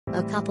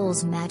A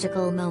couple's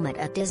magical moment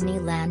at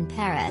Disneyland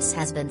Paris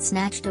has been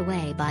snatched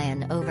away by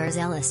an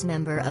overzealous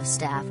member of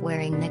staff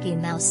wearing Mickey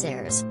Mouse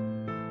ears.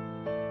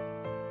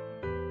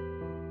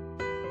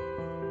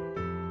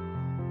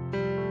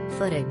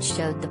 Footage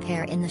showed the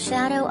pair in the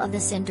shadow of the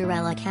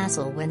Cinderella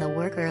castle when the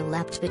worker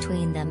leapt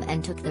between them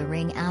and took the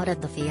ring out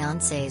of the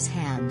fiancé's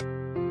hand.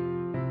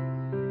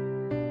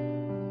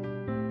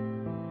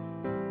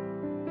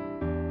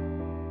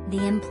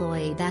 The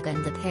employee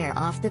beckoned the pair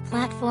off the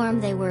platform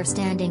they were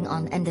standing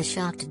on, and the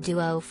shocked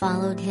duo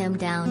followed him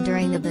down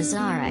during a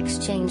bizarre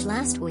exchange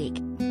last week.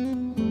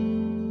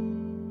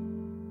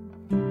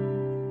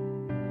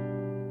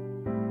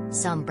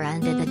 Some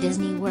branded the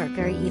Disney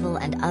worker evil,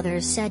 and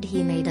others said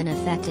he made an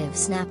effective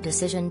snap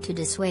decision to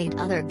dissuade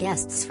other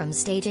guests from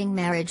staging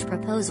marriage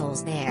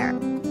proposals there.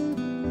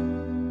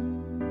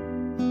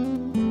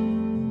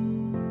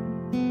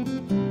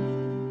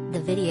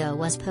 The video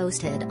was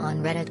posted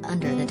on Reddit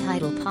under the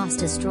title "Post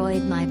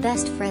destroyed my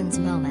best friend's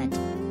moment.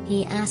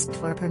 He asked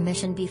for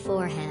permission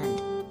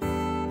beforehand."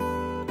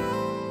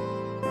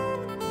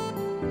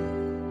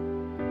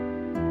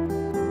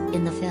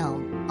 In the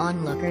film,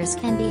 onlookers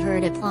can be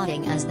heard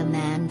applauding as the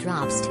man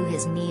drops to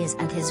his knees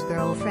and his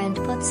girlfriend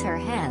puts her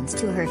hands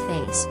to her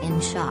face in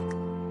shock.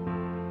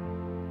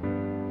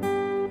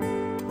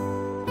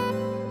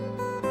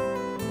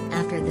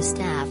 After the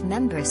staff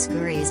member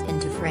scurries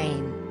into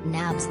frame,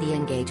 nabs the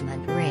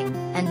engagement ring,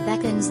 and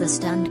beckons the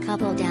stunned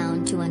couple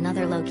down to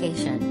another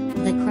location,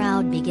 the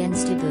crowd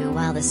begins to boo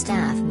while the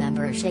staff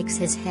member shakes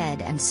his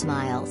head and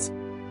smiles.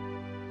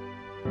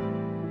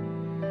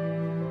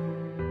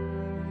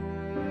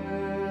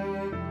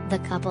 The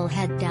couple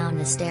head down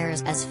the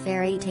stairs as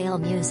fairy tale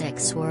music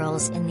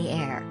swirls in the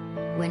air.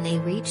 When they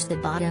reach the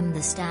bottom,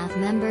 the staff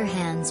member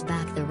hands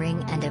back the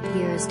ring and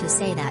appears to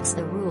say that's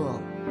the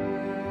rule.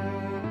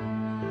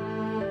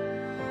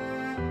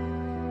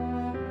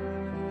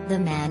 The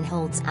man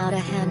holds out a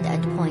hand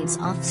and points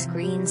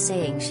off-screen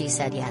saying she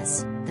said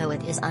yes, though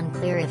it is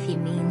unclear if he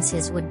means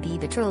his would-be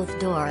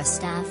betrothed or a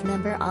staff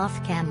member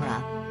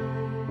off-camera.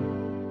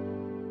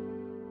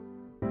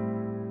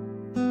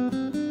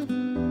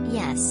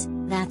 "Yes,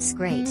 that's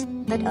great,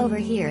 but over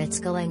here it's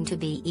going to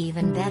be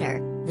even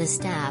better," the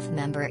staff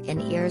member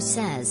in ears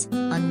says,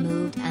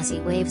 unmoved as he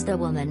waves the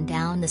woman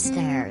down the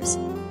stairs.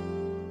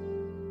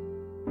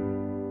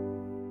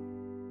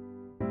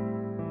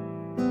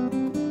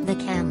 The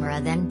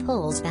camera then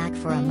pulls back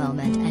for a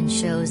moment and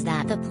shows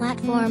that the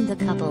platform the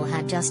couple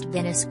had just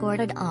been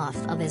escorted off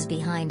of is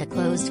behind a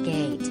closed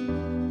gate.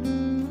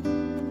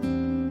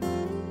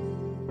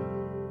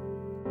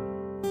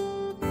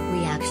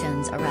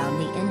 Reactions around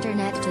the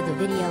internet to the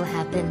video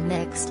have been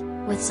mixed,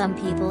 with some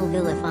people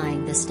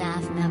vilifying the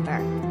staff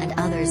member, and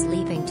others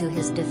leaping to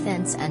his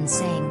defense and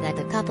saying that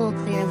the couple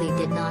clearly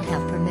did not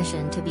have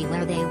permission to be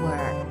where they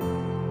were.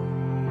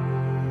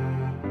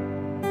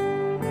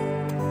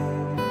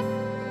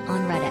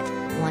 On Reddit,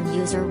 one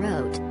user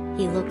wrote,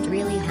 "He looked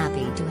really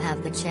happy to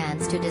have the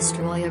chance to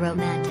destroy a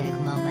romantic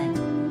moment.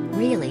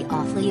 Really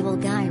awful evil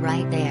guy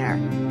right there."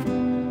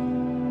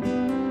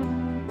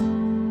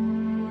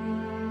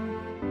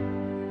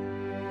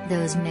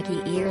 "Those Mickey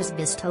ears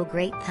bestow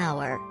great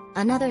power,"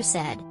 another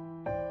said.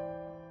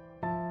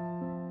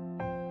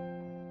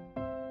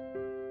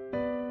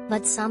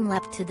 But some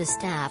leapt to the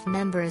staff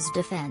member's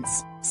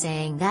defense,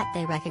 saying that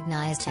they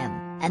recognized him,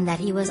 and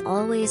that he was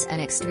always an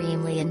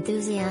extremely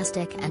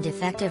enthusiastic and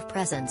effective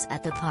presence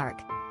at the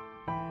park.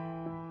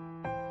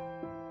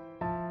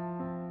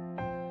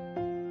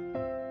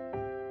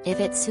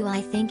 "If it's who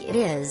I think it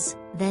is,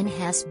 then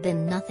has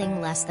been nothing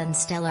less than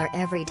stellar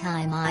every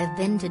time I've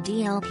been to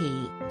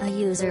DLP," a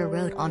user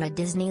wrote on a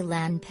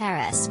Disneyland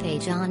Paris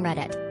page on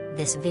Reddit.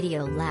 "This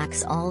video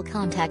lacks all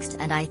context,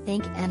 and I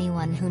think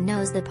anyone who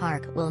knows the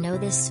park will know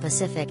this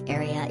specific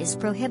area is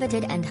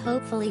prohibited and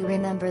hopefully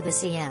remember the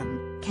CM,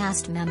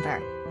 cast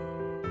member."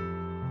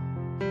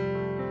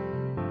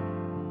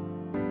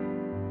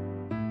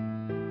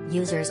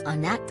 Users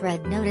on that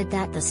thread noted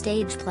that the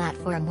stage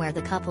platform where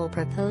the couple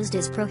proposed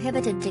is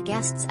prohibited to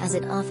guests as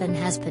it often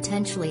has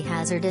potentially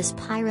hazardous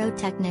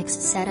pyrotechnics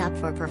set up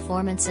for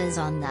performances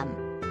on them.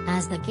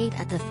 As the gate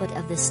at the foot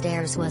of the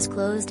stairs was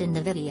closed in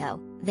the video,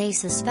 they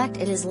suspect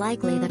it is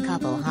likely the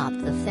couple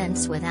hopped the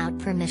fence without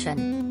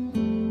permission.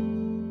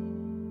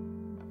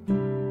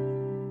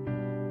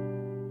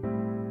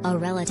 A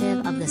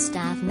relative of the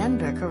staff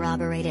member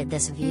corroborated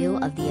this view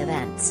of the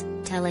events,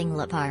 telling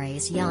Le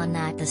Parisien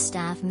that the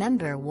staff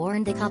member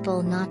warned the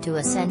couple not to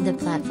ascend the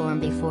platform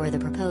before the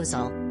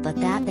proposal, but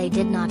that they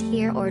did not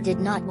hear or did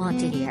not want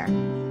to hear.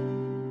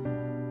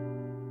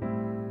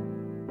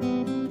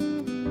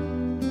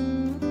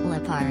 Le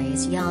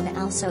Parisien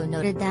also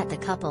noted that the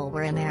couple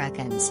were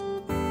Americans.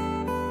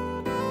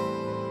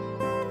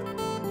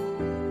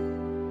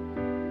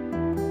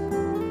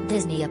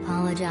 Disney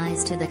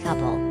apologized to the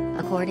couple,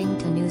 according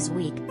to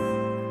Newsweek.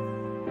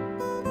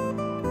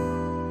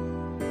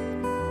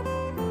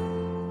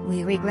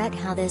 "We regret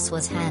how this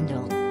was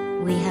handled.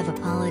 We have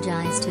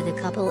apologized to the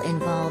couple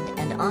involved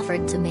and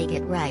offered to make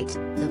it right,"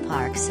 the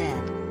park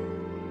said.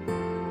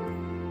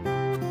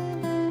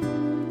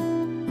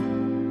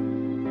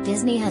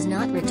 Disney has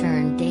not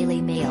returned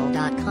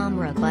DailyMail.com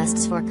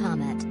requests for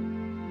comment.